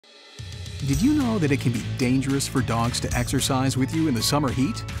Did you know that it can be dangerous for dogs to exercise with you in the summer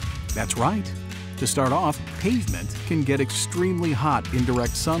heat? That's right. To start off, pavement can get extremely hot in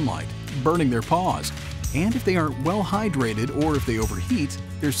direct sunlight, burning their paws. And if they aren't well hydrated or if they overheat,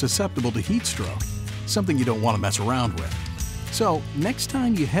 they're susceptible to heat stroke, something you don't want to mess around with. So, next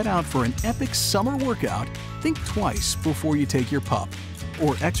time you head out for an epic summer workout, think twice before you take your pup,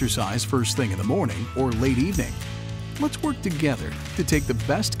 or exercise first thing in the morning or late evening. Let's work together to take the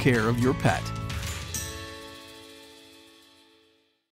best care of your pet.